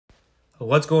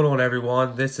What's going on,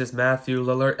 everyone? This is Matthew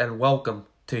Lillard, and welcome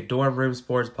to Dorm Room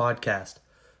Sports Podcast,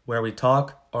 where we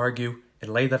talk, argue,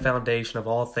 and lay the foundation of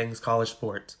all things college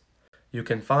sports. You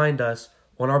can find us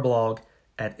on our blog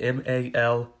at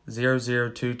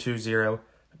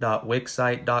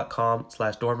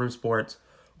mal00220.wixsite.com/dormroomsports,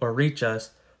 or reach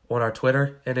us on our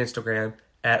Twitter and Instagram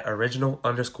at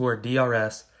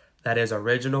original_DRS. That is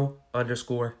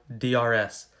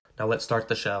original_DRS. Now let's start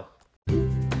the show.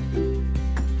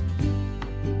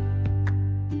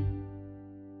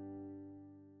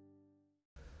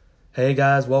 Hey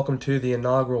guys, welcome to the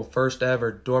inaugural first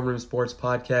ever Dorm Room Sports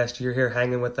Podcast. You're here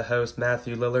hanging with the host,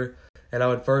 Matthew Lillard, and I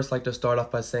would first like to start off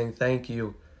by saying thank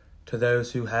you to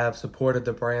those who have supported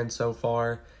the brand so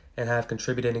far and have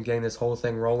contributed in getting this whole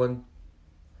thing rolling.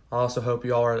 I also hope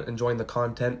you all are enjoying the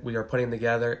content we are putting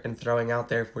together and throwing out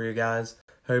there for you guys.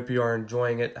 Hope you are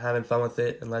enjoying it, having fun with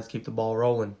it, and let's keep the ball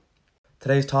rolling.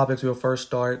 Today's topics, we will first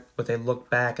start with a look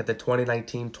back at the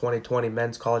 2019-2020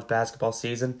 men's college basketball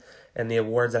season and the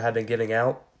awards that have been giving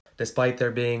out, despite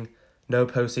there being no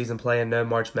postseason play and no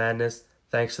March Madness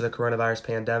thanks to the coronavirus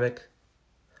pandemic.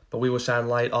 But we will shine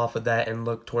light off of that and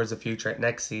look towards the future at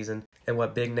next season and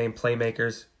what big-name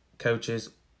playmakers,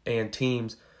 coaches, and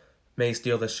teams may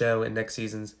steal the show in next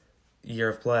season's year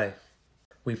of play.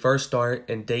 We first start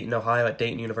in Dayton, Ohio at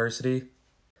Dayton University.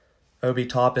 Obi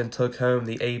Toppin took home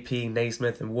the AP,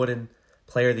 Naismith, and Wooden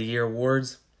Player of the Year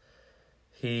awards.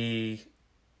 He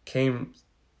came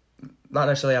not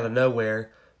necessarily out of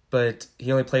nowhere, but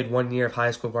he only played 1 year of high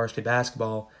school varsity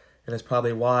basketball, and that's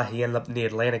probably why he ended up in the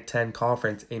Atlantic 10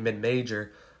 Conference, a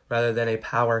mid-major, rather than a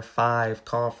Power 5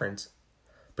 conference.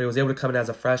 But he was able to come in as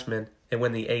a freshman and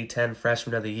win the A10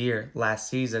 Freshman of the Year last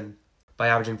season by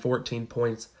averaging 14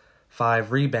 points,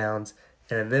 5 rebounds,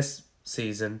 and in this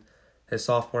season, his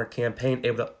sophomore campaign,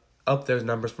 able to up those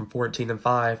numbers from 14 and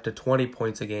 5 to 20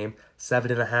 points a game,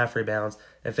 7.5 rebounds,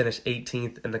 and finish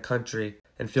 18th in the country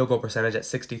in field goal percentage at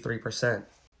 63%.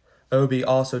 Obi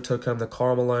also took home the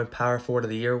Karl Malone Power Forward of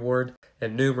the Year award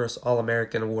and numerous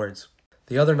All-American awards.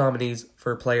 The other nominees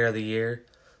for Player of the Year,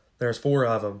 there's 4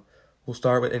 of them. We'll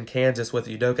start in Kansas with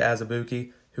Udoka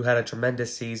Azubuike, who had a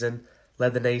tremendous season,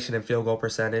 led the nation in field goal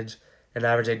percentage, and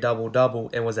averaged a double-double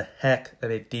and was a heck of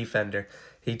a defender.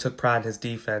 He took pride in his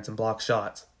defense and blocked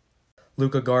shots.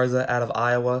 Luka Garza out of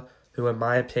Iowa, who in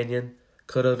my opinion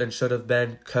could have and should have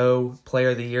been co-player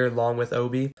of the year along with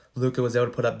Obi. Luka was able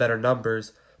to put up better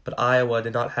numbers, but Iowa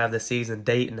did not have the season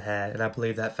Dayton had, and I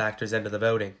believe that factors into the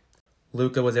voting.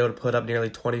 Luka was able to put up nearly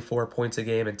 24 points a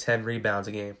game and 10 rebounds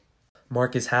a game.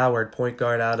 Marcus Howard, point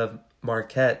guard out of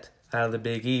Marquette, out of the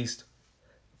Big East,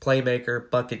 playmaker,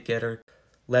 bucket getter,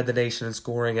 led the nation in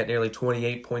scoring at nearly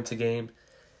 28 points a game.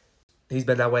 He's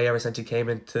been that way ever since he came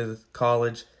into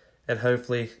college, and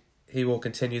hopefully he will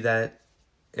continue that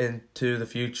into the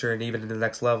future and even in the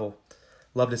next level.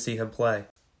 Love to see him play.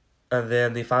 And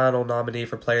then the final nominee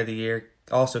for Player of the Year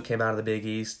also came out of the Big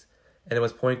East, and it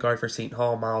was point guard for Seton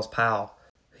Hall, Myles Powell.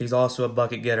 He's also a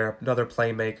bucket getter, another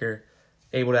playmaker,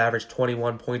 able to average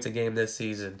 21 points a game this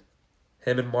season.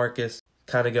 Him and Marcus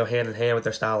kind of go hand in hand with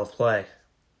their style of play.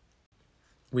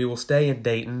 We will stay in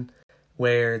Dayton,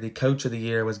 where the Coach of the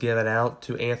Year was given out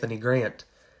to Anthony Grant.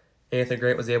 Anthony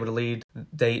Grant was able to lead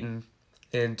Dayton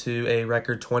into a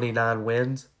record 29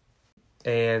 wins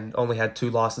and only had 2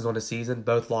 losses on the season.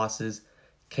 Both losses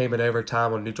came in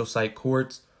overtime on neutral site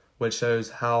courts, which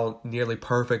shows how nearly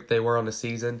perfect they were on the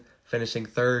season, finishing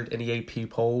 3rd in the AP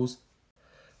polls.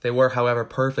 They were, however,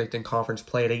 perfect in conference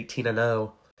play at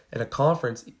 18-0. In a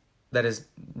conference that is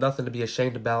nothing to be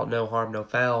ashamed about, no harm, no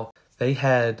foul. They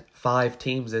had 5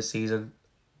 teams this season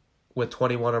with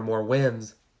 21 or more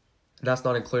wins, and that's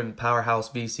not including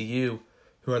powerhouse VCU,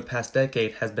 who over the past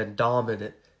decade has been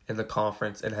dominant in the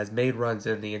conference and has made runs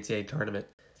in the NCAA tournament.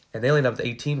 And they only ended up with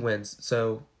 18 wins,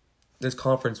 so this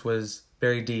conference was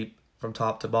very deep from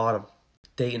top to bottom.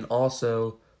 Dayton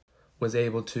also was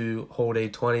able to hold a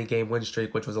 20-game win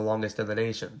streak, which was the longest in the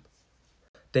nation.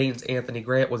 Dayton's Anthony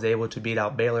Grant was able to beat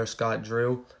out Baylor's Scott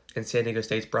Drew and San Diego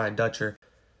State's Brian Dutcher,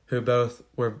 who both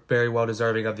were very well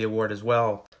deserving of the award as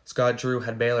well. Scott Drew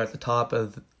had Baylor at the top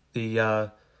of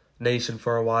the nation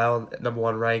for a while,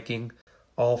 #1 ranking.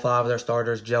 All 5 of their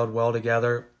starters gelled well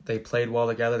together. They played well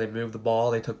together. They moved the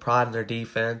ball. They took pride in their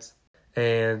defense.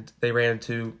 And they ran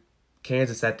into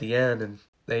Kansas at the end, and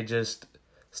they just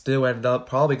still ended up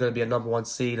probably going to be a #1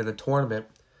 seed in the tournament,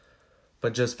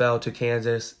 but just fell to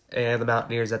Kansas and the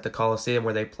Mountaineers at the Coliseum,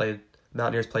 where they played.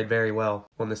 Mountaineers played very well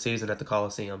on the season at the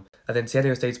Coliseum. And then San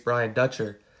Diego State's Brian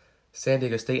Dutcher. San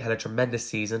Diego State had a tremendous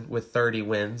season with 30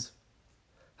 wins.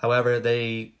 However,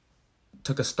 they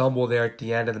took a stumble there at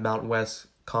the end of the Mountain West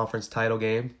Conference title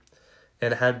game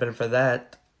And it hadn't been for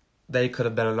that, they could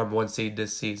have been a number 1 seed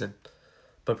this season.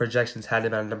 But projections had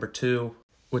them at number 2,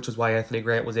 which was why Anthony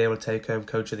Grant was able to take home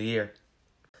Coach of the Year.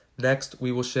 Next,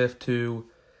 we will shift to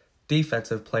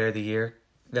Defensive Player of the Year.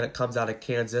 Then it comes out of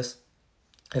Kansas,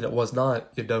 and it was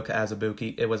not Udoka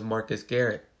Azubuike, it was Marcus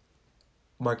Garrett.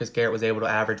 Marcus Garrett was able to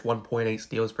average 1.8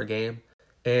 steals per game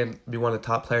and be one of the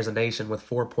top players in the nation with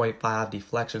 4.5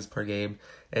 deflections per game.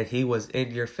 And he was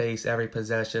in your face every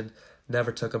possession,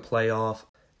 never took a play off.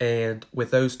 And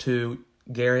with those two,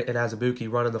 Garrett and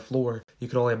Azubuike, running the floor, you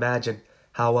can only imagine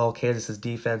how well Kansas's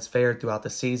defense fared throughout the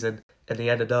season. And they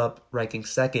ended up ranking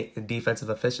second in defensive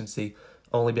efficiency,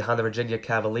 only behind the Virginia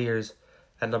Cavaliers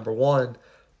at number 1.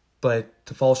 But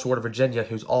to fall short of Virginia,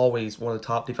 who's always one of the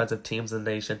top defensive teams in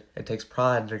the nation and takes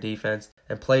pride in their defense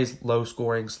and plays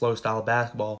low-scoring, slow-style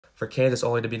basketball, for Kansas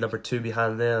only to be number 2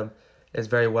 behind them is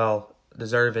very well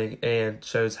deserving and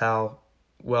shows how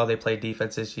well they played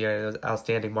defense this year, and it was an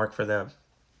outstanding mark for them.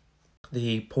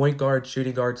 The point guard,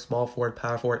 shooting guard, small forward,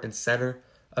 power forward, and center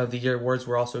of the year awards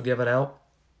were also given out.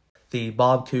 The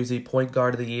Bob Cousy Point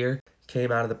Guard of the Year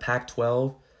came out of the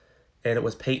Pac-12, and it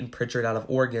was Peyton Pritchard out of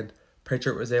Oregon.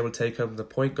 Pritchard was able to take home the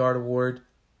Point Guard Award.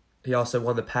 He also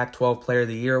won the Pac-12 Player of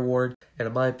the Year Award, and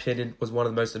in my opinion, was one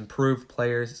of the most improved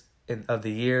players of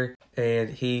the year. And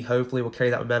he hopefully will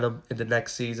carry that momentum into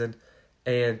next season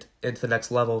and into the next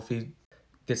level if he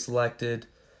gets selected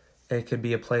and can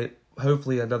be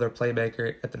hopefully another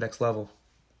playmaker at the next level.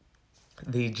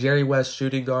 The Jerry West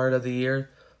Shooting Guard of the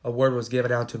Year award was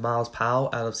given out to Myles Powell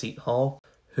out of Seton Hall,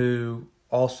 who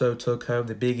also took home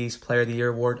the Big East Player of the Year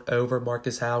award over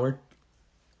Marcus Howard.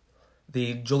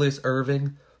 The Julius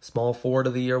Erving Small Forward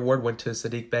of the Year award went to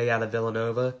Saddiq Bey out of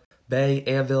Villanova. Bey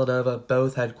and Villanova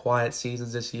both had quiet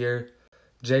seasons this year.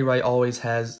 Jay Wright always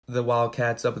has the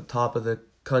Wildcats up at the top of the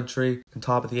country and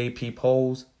top of the AP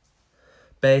polls.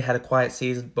 Bey had a quiet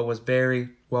season but was very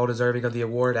well deserving of the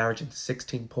award, averaging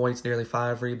 16 points, nearly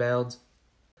 5 rebounds.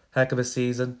 Heck of a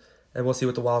season, and we'll see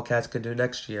what the Wildcats can do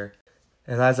next year.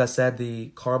 And as I said, the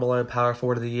Carmelo Power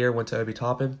Forward of the Year went to Obi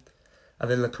Toppin. And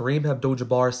then the Kareem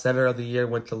Abdul-Jabbar Center of the Year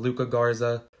went to Luka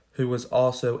Garza, who was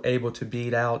also able to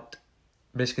beat out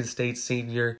Michigan State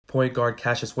senior point guard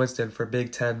Cassius Winston for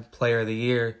Big Ten Player of the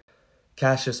Year.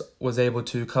 Cassius was able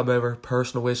to come over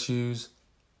personal issues,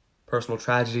 personal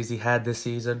tragedies he had this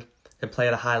season, and play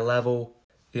at a high level.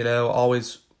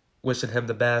 Always wishing him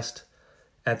the best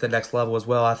at the next level as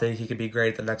well. I think he could be great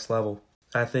at the next level.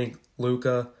 I think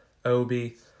Luka,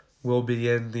 Obi will be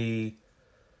in the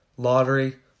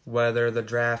lottery. Whether the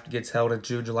draft gets held in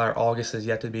June, July, or August is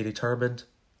yet to be determined.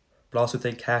 But I also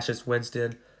think Cassius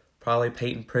Winston, probably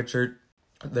Peyton Pritchard,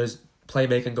 those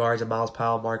playmaking guards, and Myles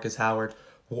Powell, Marcus Howard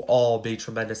will all be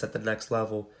tremendous at the next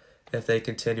level if they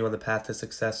continue on the path to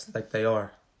success like they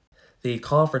are. The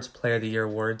Conference Player of the Year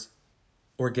awards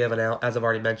were given out, as I've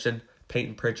already mentioned,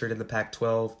 Peyton Pritchard in the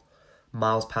Pac-12,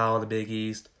 Myles Powell in the Big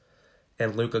East,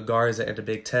 and Luka Garza in the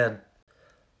Big Ten.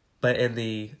 But in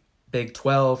the Big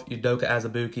 12, Udoka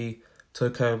Azubuike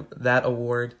took home that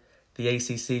award. The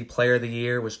ACC Player of the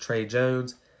Year was Trey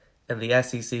Jones, and the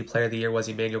SEC Player of the Year was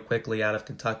Emmanuel Quickley out of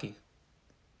Kentucky.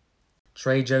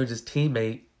 Trey Jones'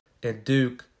 teammate in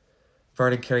Duke,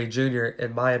 Vernon Carey Jr.,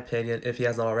 in my opinion, if he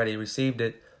hasn't already received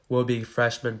it, will be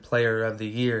Freshman Player of the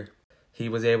Year. He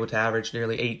was able to average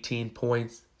nearly 18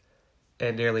 points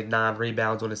and nearly 9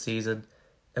 rebounds on the season,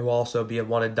 and will also be a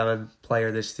one-and-done player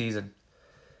this season.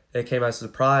 It came as a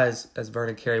surprise as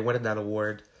Vernon Carey winning that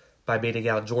award by beating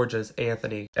out Georgia's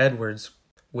Anthony Edwards,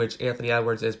 which Anthony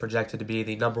Edwards is projected to be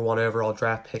the number 1 overall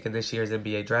draft pick in this year's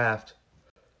NBA draft.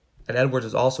 And Edwards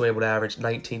was also able to average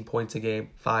 19 points a game,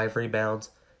 5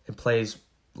 rebounds, and plays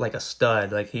like a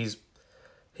stud. He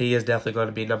is definitely going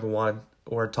to be number 1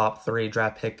 or top 3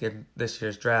 draft pick in this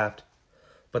year's draft.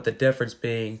 But the difference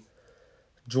being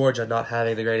Georgia not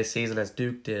having the greatest season as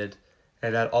Duke did,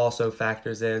 and that also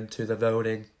factors into the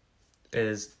voting,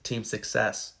 is team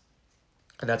success.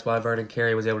 And that's why Vernon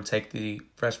Carey was able to take the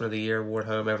Freshman of the Year award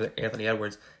home over Anthony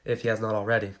Edwards, if he has not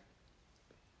already.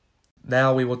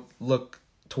 Now we will look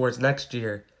towards next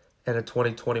year and in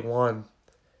 2021,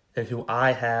 and who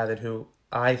I have and who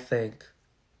I think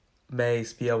may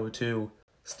be able to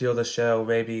steal the show,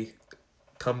 maybe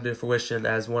come to fruition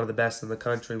as one of the best in the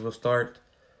country. We'll start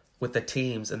with the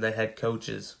teams and the head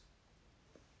coaches.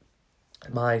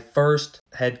 My first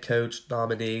head coach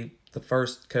nominee, the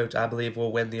first coach I believe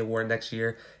will win the award next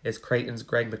year, is Creighton's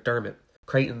Greg McDermott.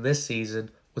 Creighton this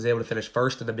season was able to finish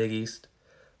first in the Big East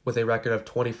with a record of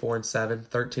 24-7,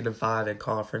 13-5 in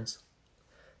conference.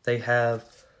 They have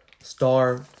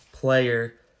star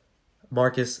player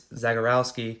Marcus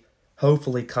Zagorowski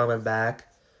hopefully coming back,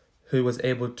 who was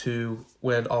able to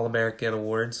win All-American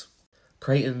awards.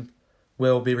 Creighton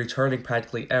will be returning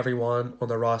practically everyone on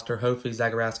the roster. Hopefully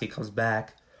Zagorowski comes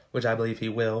back, which I believe he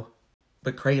will.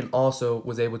 But Creighton also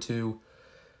was able to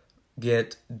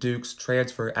get Duke's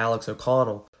transfer, Alex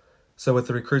O'Connell. So with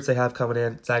the recruits they have coming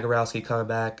in, Zagorowski coming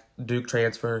back, Duke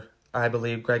transfer, I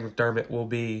believe Greg McDermott will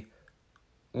be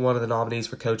one of the nominees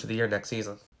for Coach of the Year next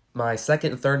season. My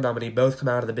second and third nominee both come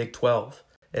out of the Big 12.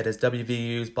 It is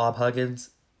WVU's Bob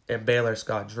Huggins and Baylor's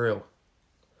Scott Drew.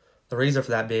 The reason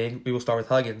for that being, we will start with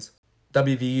Huggins.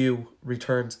 WVU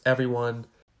returns everyone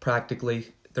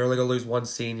practically. They're only going to lose one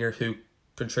senior who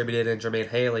contributed, in Jermaine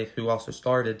Haley, who also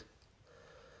started.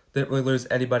 They didn't really lose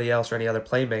anybody else or any other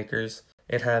playmakers,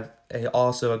 and have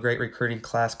also a great recruiting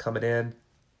class coming in.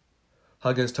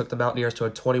 Huggins took the Mountaineers to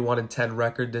a 21-10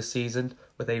 record this season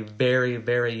with a very,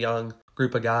 very young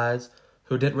group of guys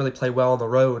who didn't really play well on the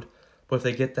road, but if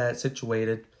they get that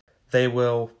situated, they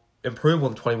will improve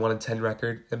on the 21-10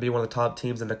 record and be one of the top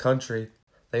teams in the country.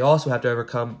 They also have to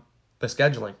overcome the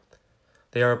scheduling.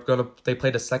 They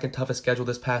played the second toughest schedule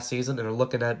this past season and are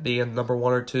looking at being number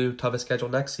 1 or 2 toughest schedule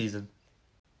next season.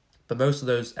 But most of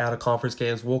those out-of-conference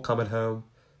games will come at home,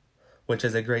 which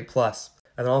is a great plus.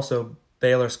 And also,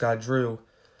 Baylor Scott Drew.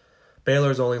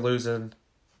 Baylor's only losing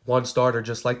one starter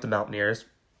just like the Mountaineers.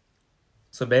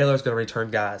 So Baylor's going to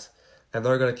return guys. And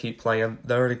they're going to keep playing.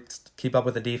 They're going to keep up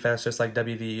with the defense just like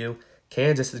WVU.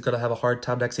 Kansas is going to have a hard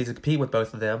time next season competing with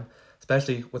both of them,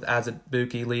 especially with Azit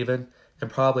Buki leaving and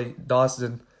probably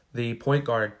Dawson, the point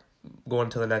guard, going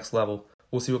to the next level.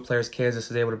 We'll see what players Kansas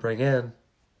is able to bring in.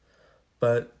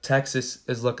 But Texas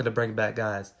is looking to bring back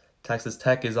guys. Texas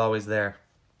Tech is always there.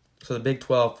 So the Big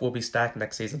 12 will be stacked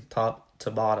next season, top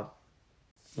to bottom.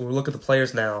 When we look at the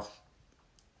players now,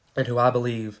 and who I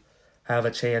believe have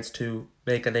a chance to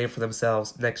make a name for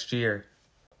themselves next year,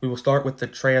 we will start with the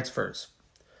transfers.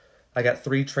 I got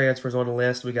 3 transfers on the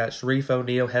list. We got Sharif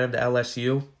O'Neal heading to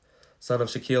LSU, son of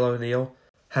Shaquille O'Neal.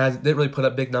 Didn't really put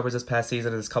up big numbers this past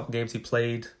season in his couple games he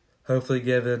played. Hopefully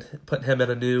putting him in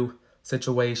a new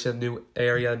situation, new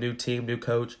area, new team, new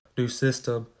coach, new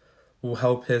system will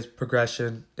help his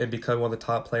progression and become one of the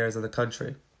top players in the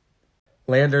country.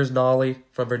 Landers Nolley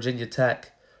from Virginia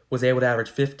Tech was able to average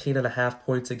 15.5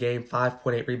 points a game,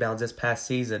 5.8 rebounds this past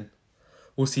season.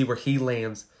 We'll see where he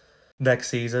lands next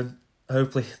season.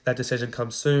 Hopefully that decision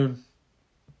comes soon,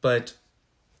 but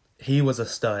he was a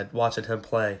stud watching him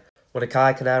play. When a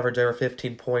guy can average over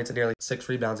 15 points and nearly 6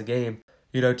 rebounds a game,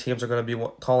 teams are going to be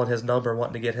calling his number,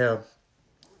 wanting to get him.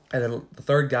 And then the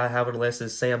third guy I have on the list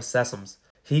is Sam Sessoms.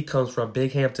 He comes from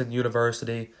Binghamton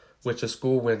University, which the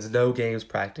school wins no games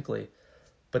practically.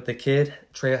 But the kid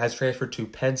has transferred to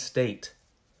Penn State.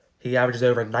 He averages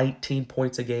over 19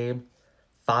 points a game,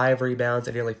 5 rebounds,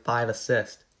 and nearly 5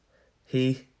 assists.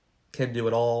 He can do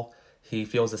it all. He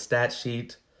fills the stat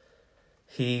sheet.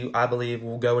 He, I believe,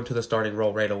 will go into the starting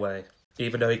role right away.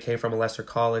 Even though he came from a lesser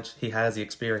college, he has the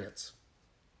experience.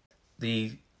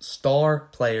 The star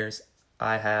players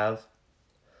I have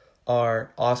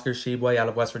are Oscar Tshiebwe out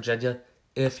of West Virginia.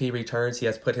 If he returns, he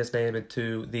has put his name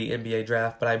into the NBA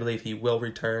draft, but I believe he will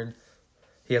return.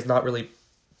 He has not really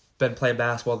been playing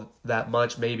basketball that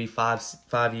much, maybe five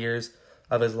years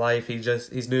of his life.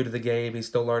 He's new to the game. He's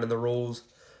still learning the rules.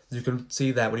 You can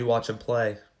see that when you watch him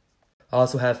play. I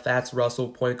also have Fats Russell,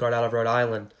 point guard out of Rhode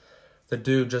Island. The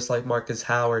dude, just like Marcus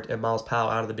Howard and Miles Powell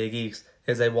out of the Big East,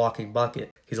 is a walking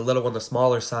bucket. He's a little on the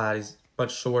smaller side. He's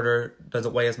much shorter,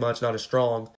 doesn't weigh as much, not as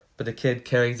strong, but the kid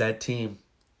carries that team.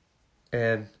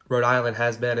 And Rhode Island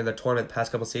has been in the tournament the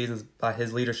past couple seasons by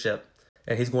his leadership.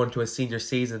 And he's going to his senior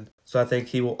season, so I think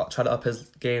he will try to up his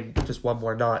game just one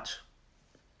more notch.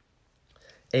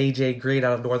 A.J. Green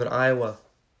out of Northern Iowa.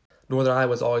 Northern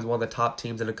Iowa is always one of the top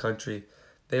teams in the country.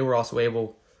 They were also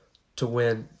able to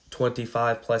win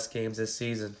 25-plus games this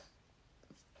season.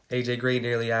 A.J. Green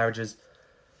nearly averages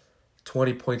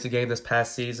 20 points a game this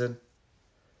past season.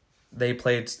 They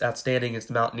played outstanding against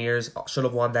the Mountaineers, should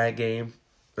have won that game.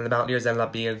 And the Mountaineers ended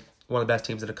up being one of the best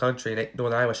teams in the country, and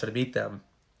Northern Iowa should have beat them.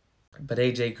 But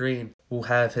A.J. Green will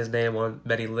have his name on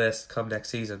many lists come next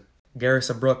season.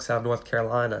 Garrison Brooks out of North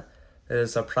Carolina. It is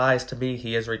a surprise to me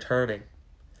he is returning.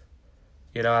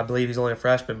 I believe he's only a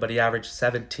freshman, but he averaged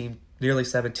nearly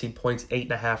 17 points,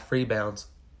 8.5 rebounds.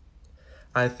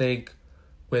 I think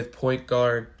with point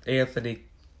guard Anthony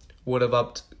would have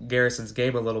upped Garrison's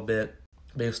game a little bit,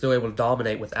 but he was still able to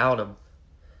dominate without him.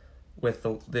 With I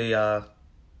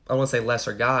don't want to say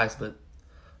lesser guys, but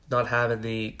not having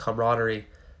the camaraderie,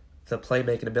 the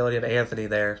playmaking ability of Anthony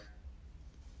there.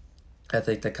 I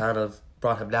think that kind of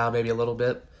brought him down maybe a little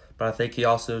bit, but I think he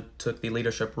also took the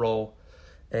leadership role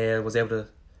and was able to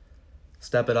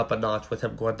step it up a notch with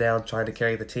him going down, trying to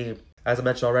carry the team. As I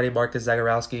mentioned already, Marcus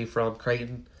Zagorowski from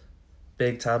Creighton,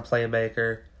 big-time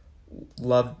playmaker.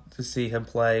 Love to see him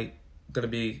play. Going to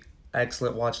be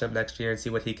excellent watching him next year and see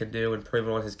what he can do,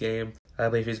 improving on his game. I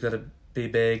believe he's going to be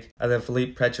big. And then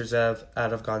Filip Petrusev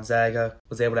out of Gonzaga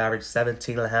was able to average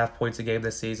 17.5 points a game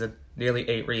this season, nearly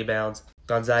 8 rebounds.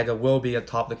 Gonzaga will be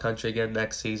atop the country again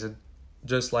next season,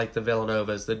 just like the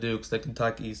Villanovas, the Dukes, the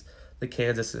Kentuckys, the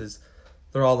Kansases.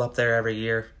 They're all up there every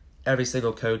year. Every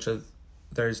single coach of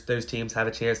those teams have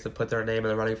a chance to put their name in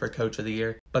the running for Coach of the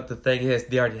Year. But the thing is,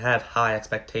 they already have high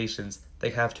expectations. They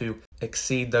have to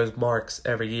exceed those marks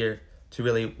every year to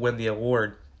really win the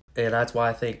award. And that's why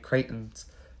I think Creighton's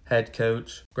head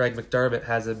coach, Greg McDermott,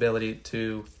 has the ability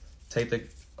to take the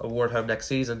award home next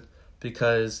season,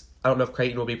 because I don't know if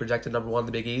Creighton will be projected number 1 in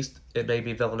the Big East. It may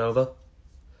be Villanova.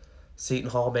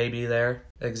 Seton Hall may be there.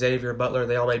 Xavier, Butler,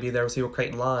 they all may be there. We'll see where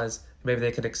Creighton lies. Maybe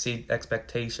they can exceed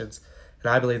expectations. And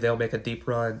I believe they'll make a deep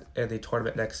run in the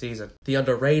tournament next season. The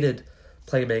underrated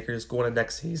playmakers going into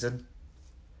next season,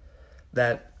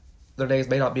 that their names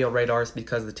may not be on radars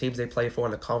because of the teams they play for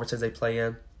and the conferences they play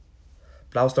in.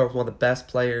 But I'll start with one of the best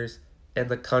players in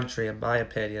the country, in my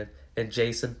opinion, and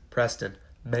Jason Preston.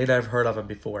 May not have heard of him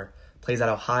before. Plays at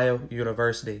Ohio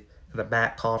University in the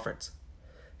MAC Conference.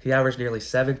 He averaged nearly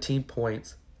 17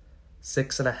 points,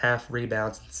 6.5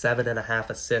 rebounds, and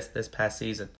 7.5 assists this past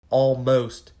season.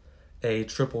 Almost a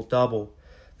triple-double.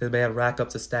 The man racked up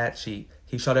the stat sheet.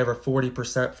 He shot over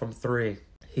 40% from 3.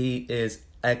 He is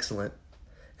excellent.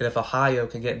 And if Ohio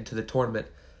can get into the tournament,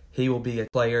 he will be a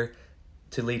player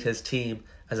to lead his team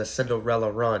as a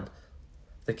Cinderella run.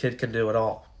 The kid can do it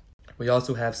all. We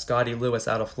also have Scottie Lewis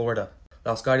out of Florida.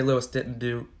 Now, Scottie Lewis didn't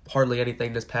do hardly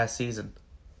anything this past season.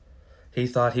 He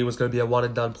thought he was going to be a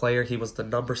one-and-done player. He was the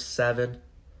number 7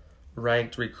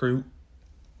 ranked recruit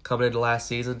coming into last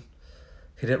season.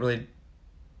 He didn't really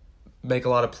make a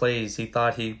lot of plays. He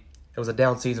thought it was a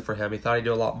down season for him. He thought he'd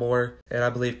do a lot more. And I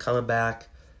believe coming back,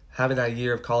 having that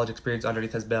year of college experience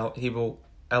underneath his belt, he will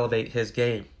elevate his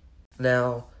game.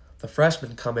 Now, the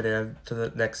freshmen coming in to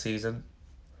the next season,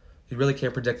 you really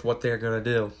can't predict what they're going to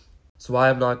do. So I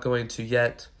am not going to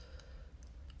yet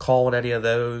call on any of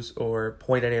those or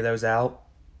point any of those out.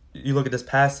 You look at this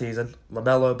past season,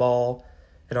 LaMelo Ball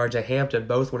and R.J. Hampton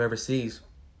both went overseas,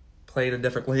 played in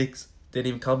different leagues, didn't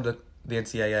even come to the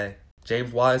NCAA.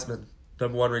 James Wiseman,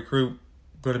 number 1 recruit,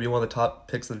 going to be one of the top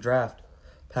picks in the draft,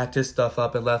 packed his stuff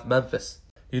up and left Memphis.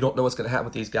 You don't know what's going to happen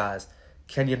with these guys.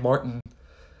 Kenyon Martin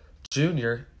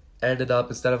Jr. ended up,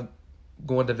 instead of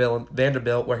going to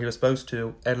Vanderbilt where he was supposed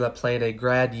to, ended up playing a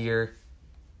grad year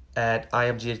at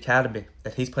IMG Academy,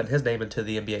 and he's putting his name into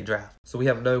the NBA draft. So we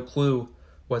have no clue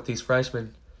what these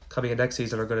freshmen coming in next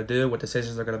season are going to do, what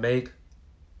decisions they're going to make,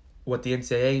 what the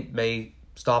NCAA may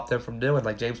stop them from doing,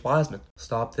 like James Wiseman,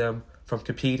 stop them from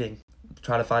competing,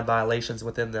 try to find violations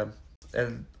within them.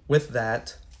 And with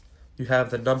that, you have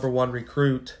the number 1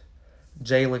 recruit,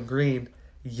 Jalen Green,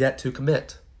 yet to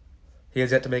commit. He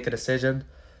has yet to make a decision,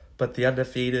 but the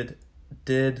undefeated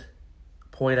did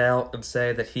point out and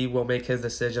say that he will make his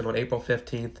decision on April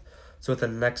 15th. So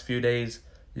within the next few days,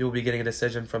 you will be getting a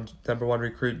decision from number 1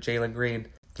 recruit Jalen Green,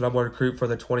 the number 1 recruit for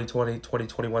the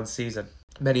 2020-2021 season.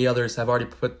 Many others have already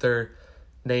put their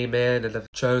name in and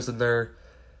have chosen their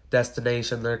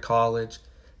destination, their college.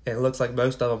 And it looks like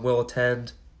most of them will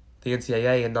attend the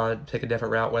NCAA and not pick a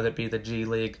different route, whether it be the G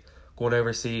League, going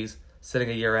overseas, sitting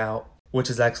a year out, which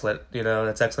is excellent.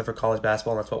 That's excellent for college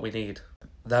basketball, and that's what we need.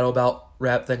 That'll about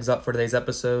wrap things up for today's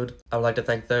episode. I would like to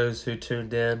thank those who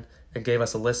tuned in and gave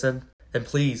us a listen. And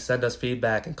please send us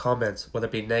feedback and comments, whether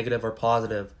it be negative or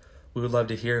positive. We would love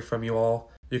to hear from you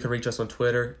all. You can reach us on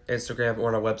Twitter, Instagram, or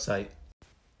on our website.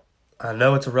 I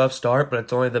know it's a rough start, but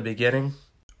it's only the beginning.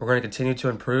 We're going to continue to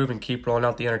improve and keep rolling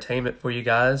out the entertainment for you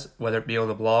guys, whether it be on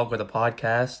the blog or the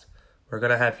podcast. We're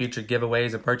going to have future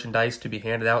giveaways and merchandise to be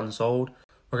handed out and sold.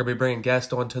 We're going to be bringing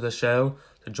guests onto the show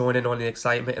to join in on the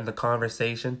excitement and the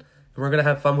conversation. And we're going to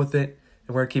have fun with it,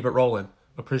 and we're going to keep it rolling.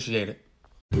 Appreciate it.